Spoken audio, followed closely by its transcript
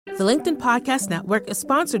The LinkedIn Podcast Network is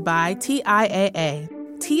sponsored by TIAA.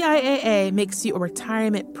 TIAA makes you a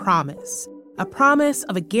retirement promise, a promise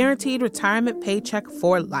of a guaranteed retirement paycheck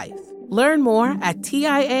for life. Learn more at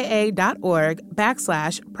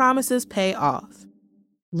TIAA.org/promises pay off.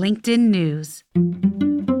 LinkedIn News.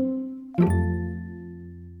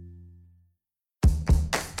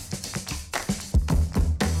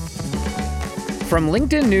 From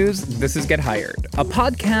LinkedIn News, this is Get Hired, a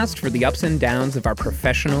podcast for the ups and downs of our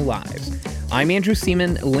professional lives. I'm Andrew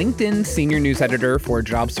Seaman, LinkedIn Senior News Editor for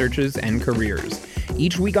job searches and careers.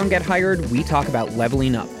 Each week on Get Hired, we talk about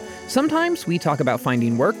leveling up. Sometimes we talk about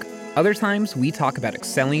finding work. Other times we talk about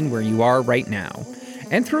excelling where you are right now.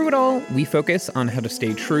 And through it all, we focus on how to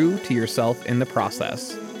stay true to yourself in the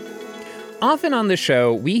process. Often on the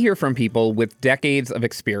show, we hear from people with decades of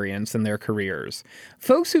experience in their careers.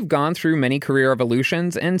 Folks who've gone through many career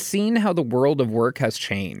evolutions and seen how the world of work has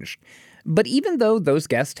changed. But even though those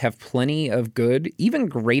guests have plenty of good, even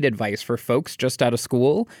great advice for folks just out of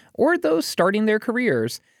school or those starting their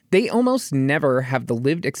careers, they almost never have the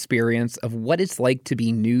lived experience of what it's like to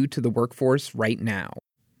be new to the workforce right now.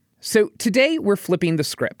 So today we're flipping the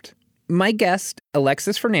script. My guest,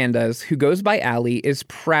 Alexis Fernandez, who goes by Allie, is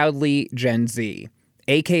proudly Gen Z,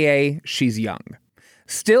 aka she's young.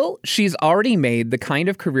 Still, she's already made the kind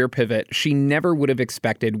of career pivot she never would have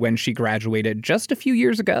expected when she graduated just a few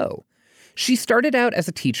years ago. She started out as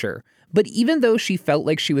a teacher, but even though she felt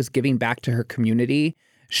like she was giving back to her community,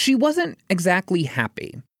 she wasn't exactly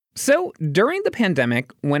happy. So during the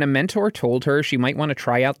pandemic, when a mentor told her she might want to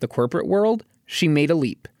try out the corporate world, she made a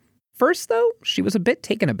leap. First, though, she was a bit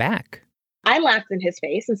taken aback. I laughed in his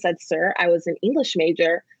face and said, "Sir, I was an English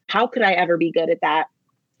major. How could I ever be good at that?"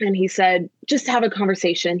 And he said, "Just have a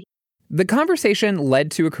conversation." The conversation led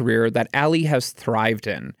to a career that Allie has thrived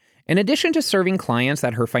in. In addition to serving clients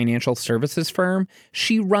at her financial services firm,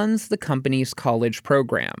 she runs the company's college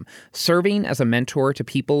program, serving as a mentor to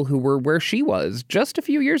people who were where she was just a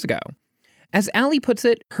few years ago. As Allie puts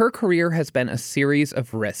it, her career has been a series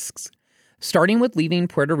of risks, starting with leaving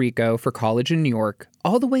Puerto Rico for college in New York,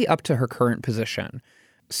 all the way up to her current position.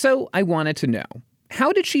 So I wanted to know,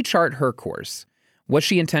 how did she chart her course? Was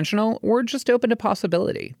she intentional or just open to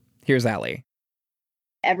possibility? Here's Allie.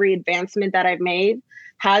 Every advancement that I've made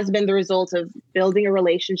has been the result of building a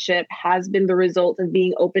relationship, has been the result of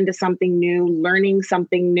being open to something new, learning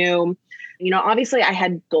something new. Obviously I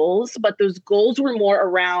had goals, but those goals were more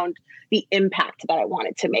around the impact that I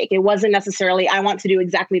wanted to make. It wasn't necessarily, I want to do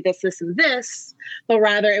exactly this, this, and this, but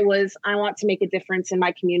rather it was, I want to make a difference in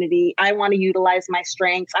my community. I want to utilize my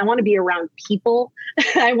strengths. I want to be around people.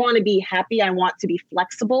 I want to be happy. I want to be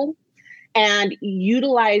flexible. And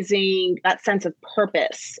utilizing that sense of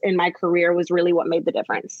purpose in my career was really what made the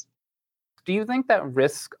difference. Do you think that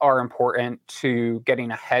risks are important to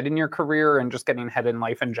getting ahead in your career and just getting ahead in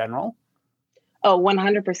life in general? Oh,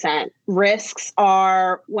 100%. Risks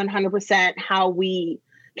are 100% how we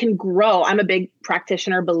can grow. I'm a big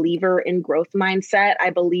practitioner, believer in growth mindset. I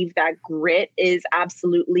believe that grit is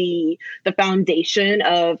absolutely the foundation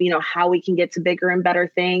of, how we can get to bigger and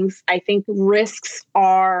better things. I think risks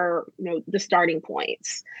are, the starting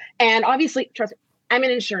points. And obviously, trust me, I'm in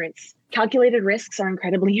insurance. Calculated risks are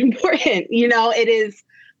incredibly important. It is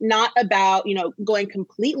not about, going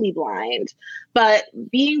completely blind, but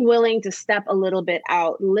being willing to step a little bit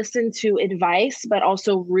out, listen to advice, but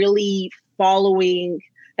also really following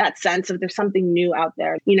that sense of there's something new out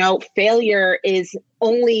there. Failure is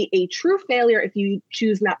only a true failure if you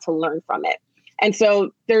choose not to learn from it. And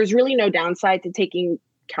so there's really no downside to taking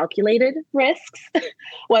calculated risks,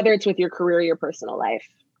 whether it's with your career or your personal life.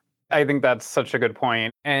 I think that's such a good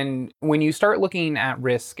point. And when you start looking at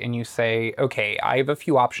risk and you say, okay, I have a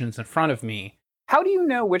few options in front of me, how do you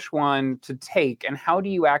know which one to take? And how do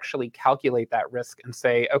you actually calculate that risk and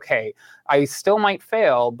say, okay, I still might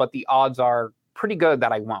fail, but the odds are pretty good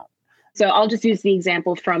that I won't? So I'll just use the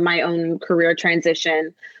example from my own career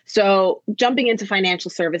transition. So jumping into financial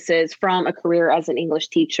services from a career as an English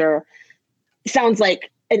teacher sounds like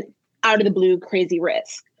an out of the blue crazy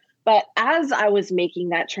risk. But as I was making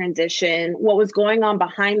that transition, what was going on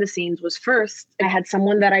behind the scenes was, first, I had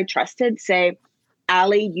someone that I trusted say,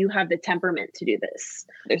 "Allie, you have the temperament to do this.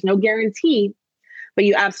 There's no guarantee, but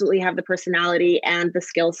you absolutely have the personality and the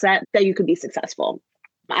skill set that you could be successful."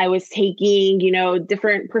 I was taking,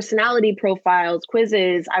 different personality profiles,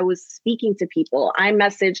 quizzes. I was speaking to people. I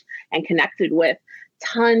messaged and connected with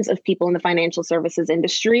tons of people in the financial services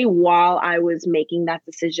industry while I was making that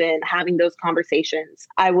decision, having those conversations.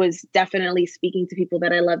 I was definitely speaking to people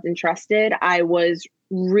that I loved and trusted. I was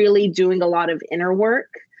really doing a lot of inner work.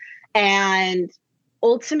 And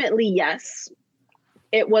ultimately, yes,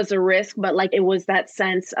 it was a risk, but like it was that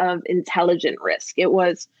sense of intelligent risk. It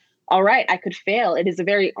was, all right, I could fail. It is a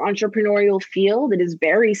very entrepreneurial field. It is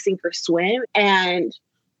very sink or swim. And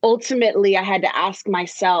ultimately, I had to ask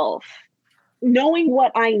myself, knowing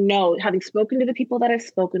what I know, having spoken to the people that I've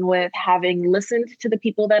spoken with, having listened to the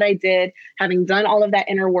people that I did, having done all of that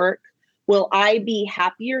inner work, will I be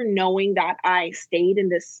happier knowing that I stayed in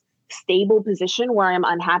this stable position where I'm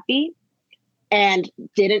unhappy and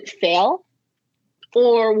didn't fail?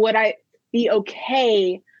 Or would I be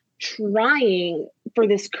okay trying for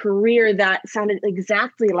this career that sounded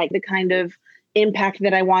exactly like the kind of impact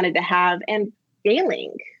that I wanted to have and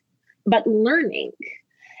failing, but learning?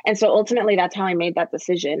 And so ultimately, that's how I made that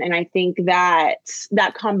decision. And I think that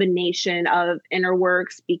that combination of inner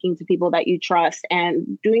work, speaking to people that you trust,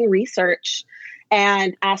 and doing research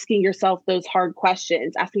and asking yourself those hard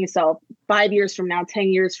questions, asking yourself 5 years from now, 10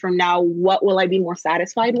 years from now, what will I be more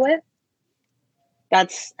satisfied with?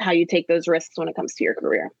 That's how you take those risks when it comes to your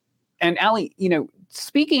career. And Allie,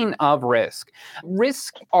 speaking of risk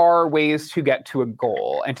are ways to get to a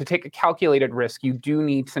goal. And to take a calculated risk, you do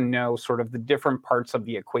need to know sort of the different parts of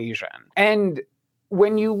the equation. And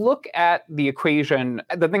when you look at the equation,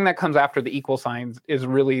 the thing that comes after the equal signs is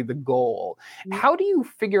really the goal. How do you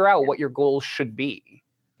figure out what your goals should be?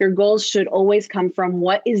 Your goals should always come from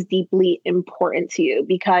what is deeply important to you.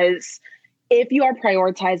 Because if you are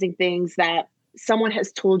prioritizing things that someone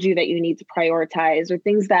has told you that you need to prioritize or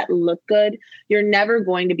things that look good, you're never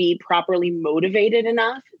going to be properly motivated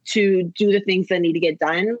enough to do the things that need to get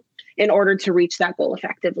done in order to reach that goal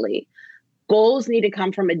effectively. Goals need to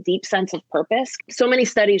come from a deep sense of purpose. So many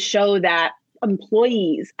studies show that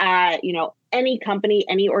employees at, any company,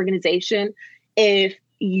 any organization, if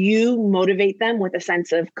you motivate them with a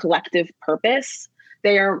sense of collective purpose,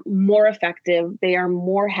 they are more effective. They are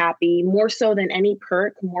more happy, more so than any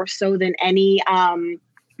perk, more so than any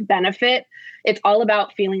benefit. It's all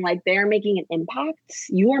about feeling like they're making an impact.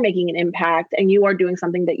 You are making an impact and you are doing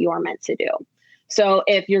something that you are meant to do. So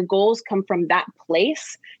if your goals come from that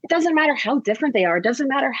place, it doesn't matter how different they are. It doesn't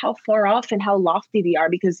matter how far off and how lofty they are,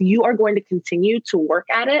 because you are going to continue to work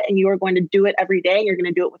at it and you are going to do it every day. You're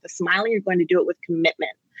going to do it with a smile and you're going to do it with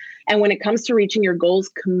commitment. And when it comes to reaching your goals,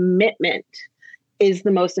 commitment is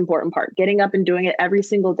the most important part. Getting up and doing it every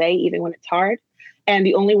single day, even when it's hard. And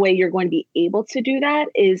the only way you're going to be able to do that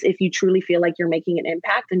is if you truly feel like you're making an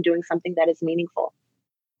impact and doing something that is meaningful.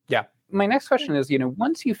 Yeah. My next question is,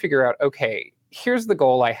 once you figure out, okay, here's the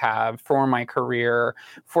goal I have for my career,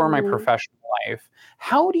 for my professional life,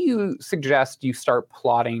 how do you suggest you start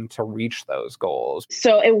plotting to reach those goals?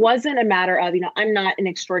 So it wasn't a matter of, I'm not an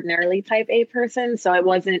extraordinarily type A person. So it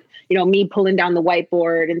wasn't, me pulling down the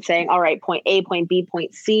whiteboard and saying, all right, point A, point B,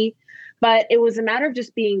 point C. But it was a matter of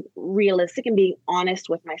just being realistic and being honest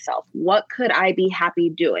with myself. What could I be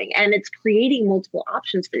happy doing? And it's creating multiple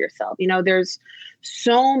options for yourself. There's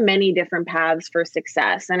so many different paths for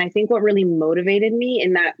success. And I think what really motivated me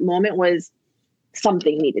in that moment was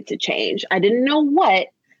something needed to change. I didn't know what.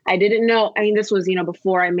 I didn't know. This was,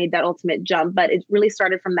 before I made that ultimate jump, but it really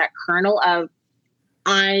started from that kernel of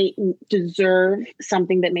I deserve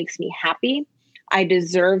something that makes me happy. I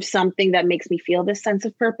deserve something that makes me feel this sense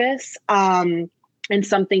of purpose, and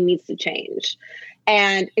something needs to change.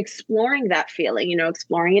 And exploring that feeling,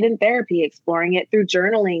 exploring it in therapy, exploring it through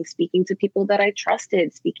journaling, speaking to people that I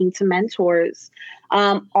trusted, speaking to mentors,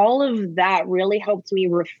 all of that really helped me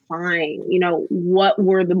refine, what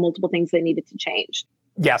were the multiple things that needed to change.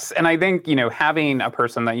 Yes. And I think, having a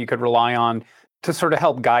person that you could rely on to sort of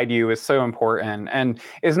help guide you is so important, and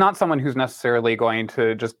is not someone who's necessarily going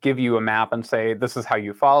to just give you a map and say, this is how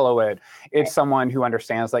you follow it. It's someone who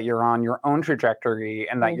understands that you're on your own trajectory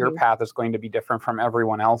and that your path is going to be different from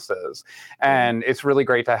everyone else's. And it's really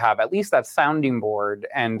great to have at least that sounding board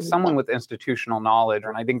and someone with institutional knowledge.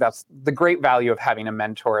 And I think that's the great value of having a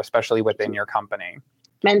mentor, especially within your company.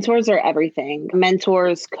 Mentors are everything.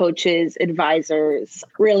 Mentors, coaches, advisors.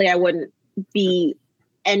 Really, I wouldn't be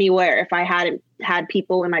anywhere if I hadn't had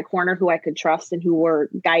people in my corner who I could trust and who were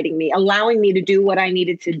guiding me, allowing me to do what I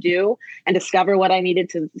needed to do and discover what I needed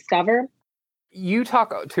to discover. You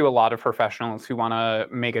talk to a lot of professionals who want to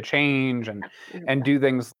make a change and do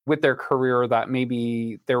things with their career that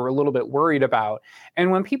maybe they're a little bit worried about.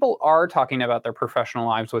 And when people are talking about their professional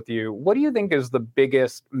lives with you, what do you think is the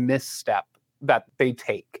biggest misstep that they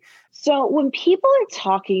take? So when people are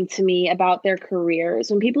talking to me about their careers,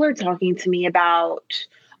 when people are talking to me about,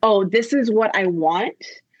 oh, this is what I want,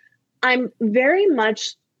 I'm very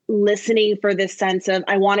much listening for this sense of,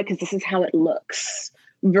 I want it because this is how it looks,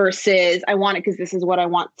 versus I want it because this is what I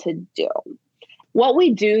want to do. What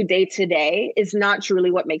we do day to day is not truly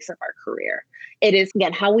what makes up our career. It is,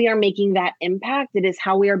 again, how we are making that impact. It is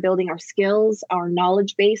how we are building our skills, our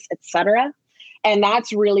knowledge base, etc. And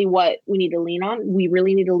that's really what we need to lean on. We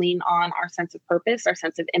really need to lean on our sense of purpose, our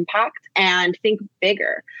sense of impact, and think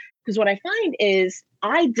bigger. Because what I find is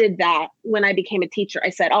I did that when I became a teacher. I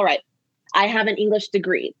said, all right, I have an English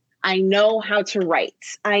degree. I know how to write.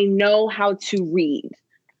 I know how to read.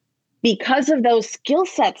 Because of those skill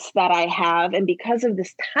sets that I have, and because of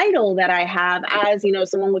this title that I have as,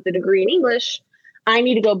 someone with a degree in English, I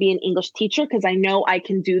need to go be an English teacher because I know I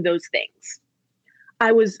can do those things.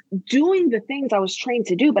 I was doing the things I was trained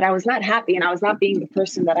to do, but I was not happy and I was not being the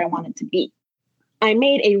person that I wanted to be. I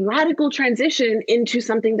made a radical transition into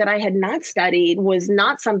something that I had not studied, was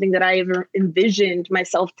not something that I ever envisioned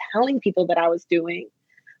myself telling people that I was doing,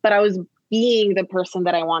 but I was being the person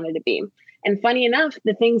that I wanted to be. And funny enough,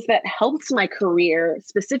 the things that helped my career,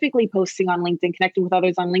 specifically posting on LinkedIn, connecting with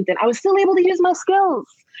others on LinkedIn, I was still able to use my skills.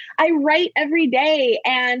 I write every day,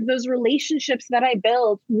 and those relationships that I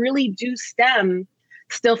build really do stem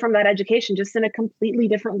still from that education, just in a completely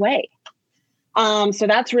different way. So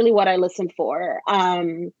that's really what I listen for.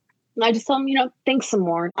 I just tell them, think some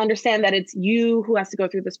more. Understand that it's you who has to go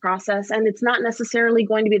through this process, and it's not necessarily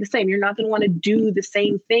going to be the same. You're not going to want to do the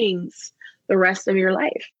same things the rest of your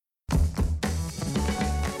life.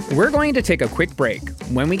 We're going to take a quick break.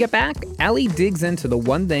 When we get back, Allie digs into the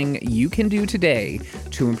one thing you can do today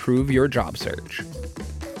to improve your job search.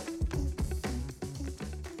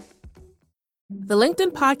 The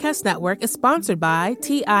LinkedIn Podcast Network is sponsored by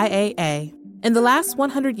TIAA. In the last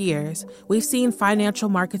 100 years, we've seen financial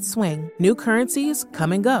markets swing, new currencies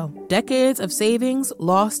come and go, decades of savings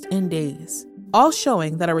lost in days, all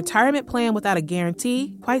showing that a retirement plan without a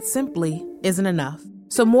guarantee, quite simply, isn't enough.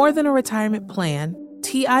 So more than a retirement plan,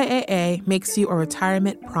 TIAA makes you a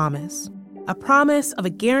retirement promise. A promise of a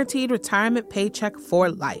guaranteed retirement paycheck for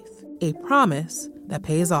life. A promise that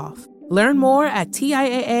pays off. Learn more at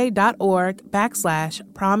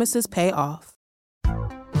TIAA.org/promisespayoff.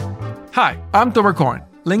 Hi, I'm Tomer Cohen,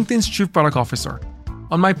 LinkedIn's Chief Product Officer.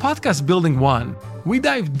 On my podcast, Building One, we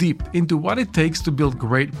dive deep into what it takes to build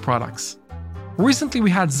great products. Recently, we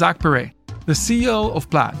had Zach Perret, the CEO of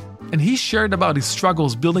Plaid, and he shared about his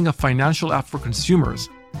struggles building a financial app for consumers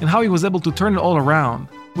and how he was able to turn it all around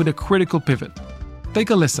with a critical pivot. Take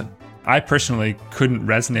a listen. I personally couldn't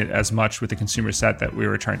resonate as much with the consumer set that we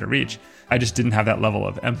were trying to reach. I just didn't have that level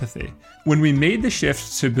of empathy. When we made the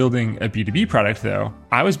shift to building a B2B product, though,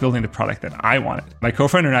 I was building the product that I wanted. My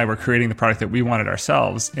co-founder and I were creating the product that we wanted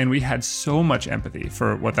ourselves, and we had so much empathy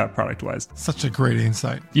for what that product was. Such a great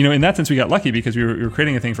insight. In that sense, we got lucky because we were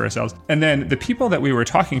creating a thing for ourselves. And then the people that we were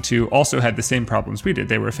talking to also had the same problems we did.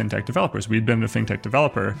 They were fintech developers. We'd been a fintech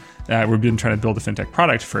developer. We've been trying to build a fintech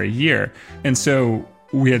product for a year. And so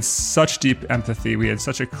we had such deep empathy. We had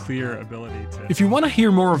such a clear ability to... If you want to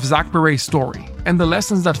hear more of Zach Perret's story and the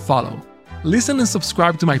lessons that follow, listen and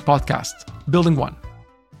subscribe to my podcast, Building One.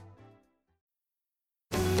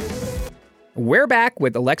 We're back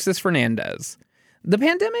with Alexis Fernandez. The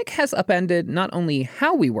pandemic has upended not only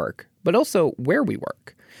how we work, but also where we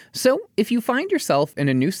work. So if you find yourself in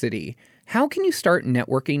a new city, how can you start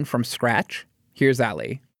networking from scratch? Here's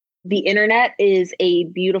Allie. The internet is a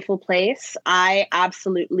beautiful place. I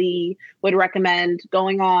absolutely would recommend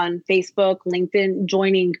going on Facebook, LinkedIn,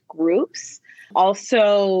 joining groups.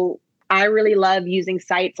 Also, I really love using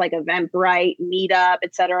sites like Eventbrite, Meetup,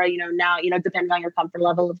 et cetera. Now, depending on your comfort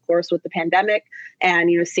level, of course, with the pandemic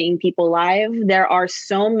and, seeing people live, there are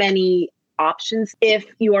so many options if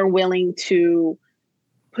you are willing to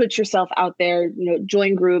put yourself out there,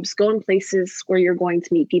 join groups, go in places where you're going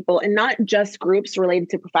to meet people, and not just groups related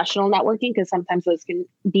to professional networking, because sometimes those can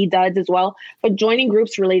be duds as well, but joining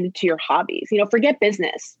groups related to your hobbies. Forget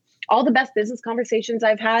business. All the best business conversations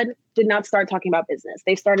I've had did not start talking about business.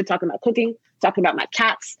 They started talking about cooking, talking about my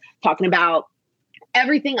cats, talking about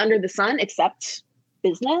everything under the sun except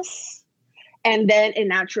business. And then it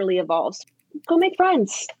naturally evolves. Go make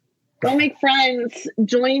friends. Go make friends,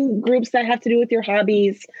 join groups that have to do with your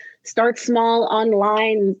hobbies, start small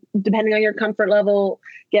online, depending on your comfort level,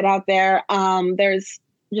 get out there. There's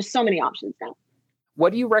just so many options now.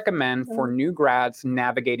 What do you recommend for new grads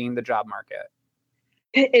navigating the job market?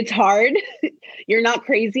 It's hard. You're not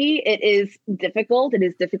crazy. It is difficult. It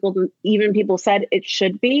is difficult. Even people said it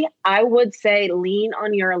should be. I would say lean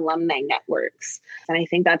on your alumni networks. And I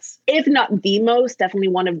think that's, if not the most, definitely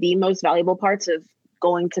one of the most valuable parts of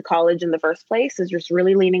going to college in the first place, is just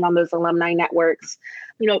really leaning on those alumni networks,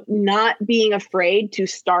 not being afraid to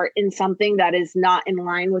start in something that is not in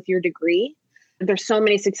line with your degree. There's so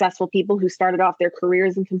many successful people who started off their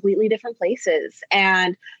careers in completely different places.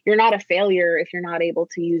 And you're not a failure if you're not able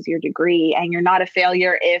to use your degree. And you're not a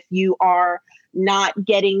failure if you are not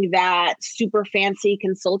getting that super fancy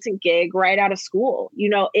consultant gig right out of school.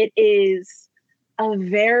 It is a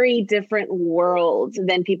very different world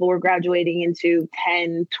than people were graduating into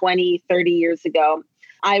 10, 20, 30 years ago.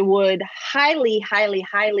 I would highly, highly,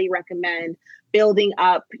 highly recommend building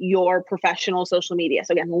up your professional social media.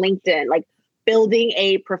 So again, LinkedIn, like building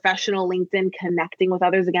a professional LinkedIn, connecting with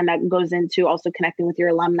others. Again, that goes into also connecting with your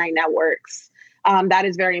alumni networks. That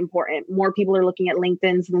is very important. More people are looking at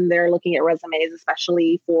LinkedIn's than they're looking at resumes,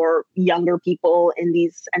 especially for younger people in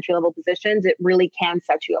these entry-level positions. It really can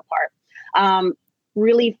set you apart.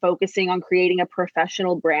 Really focusing on creating a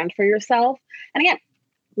professional brand for yourself. And again,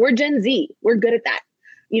 we're Gen Z. We're good at that.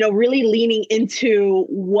 Really leaning into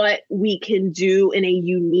what we can do in a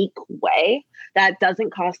unique way that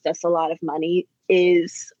doesn't cost us a lot of money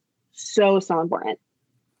is so, so important.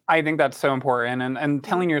 I think that's so important. And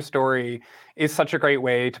telling your story is such a great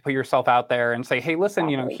way to put yourself out there and say, hey, listen,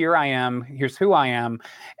 here I am, here's who I am.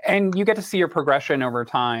 And you get to see your progression over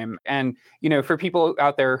time. And, for people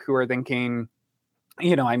out there who are thinking,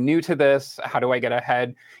 I'm new to this. How do I get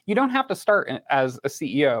ahead? You don't have to start as a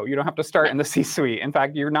CEO. You don't have to start in the C-suite. In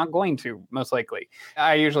fact, you're not going to, most likely.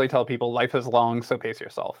 I usually tell people life is long, so pace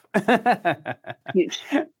yourself. Huge.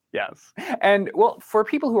 Yes. And well, for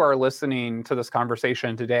people who are listening to this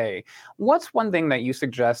conversation today, what's one thing that you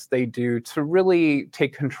suggest they do to really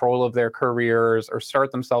take control of their careers or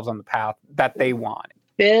start themselves on the path that they want?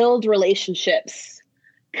 Build relationships.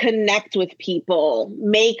 Connect with people,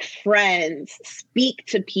 make friends, speak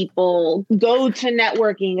to people, go to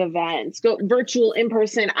networking events, go virtual, in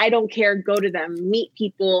person. I don't care. Go to them, meet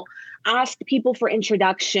people, ask people for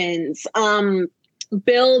introductions,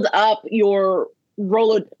 build up your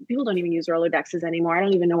People don't even use Rolodexes anymore. I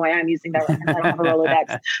don't even know why I'm using that right now. I don't have a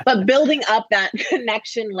Rolodex, but building up that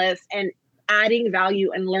connection list and adding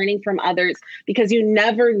value and learning from others, because you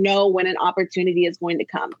never know when an opportunity is going to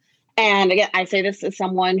come. And again, I say this as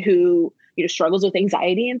someone who, struggles with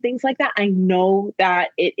anxiety and things like that. I know that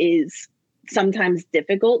it is sometimes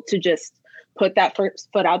difficult to just put that first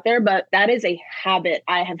foot out there, but that is a habit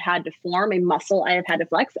I have had to form, a muscle I have had to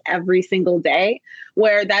flex every single day,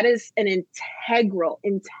 where that is an integral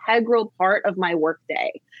part of my work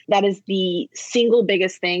day. That is the single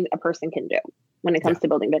biggest thing a person can do when it comes to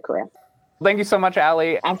building their career. Thank you so much,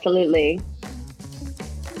 Ali. Absolutely.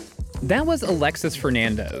 That was Alexis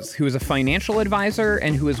Fernandez, who is a financial advisor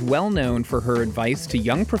and who is well known for her advice to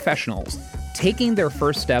young professionals taking their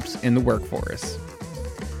first steps in the workforce.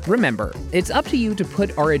 Remember, it's up to you to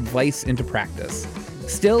put our advice into practice.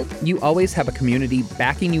 Still, you always have a community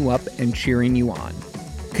backing you up and cheering you on.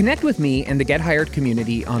 Connect with me and the Get Hired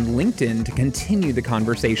community on LinkedIn to continue the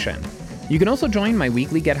conversation. You can also join my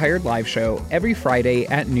weekly Get Hired live show every Friday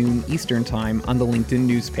at noon Eastern Time on the LinkedIn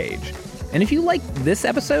news page. And if you like this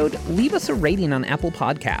episode, leave us a rating on Apple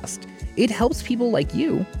Podcast. It helps people like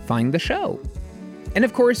you find the show. And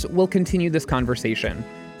of course, we'll continue this conversation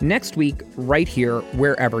next week right here,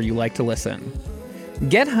 wherever you like to listen.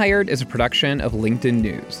 Get Hired is a production of LinkedIn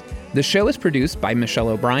News. The show is produced by Michelle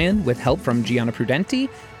O'Brien with help from Gianna Prudenti,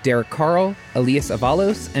 Derek Carl, Elias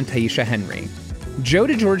Avalos, and Taisha Henry. Joe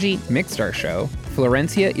DeGiorgi mixed our show.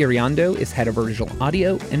 Florencia Iriando is head of original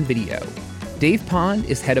audio and video. Dave Pond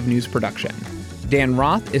is head of news production. Dan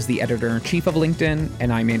Roth is the editor-in-chief of LinkedIn,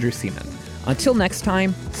 and I'm Andrew Seaman. Until next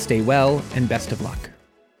time, stay well and best of luck.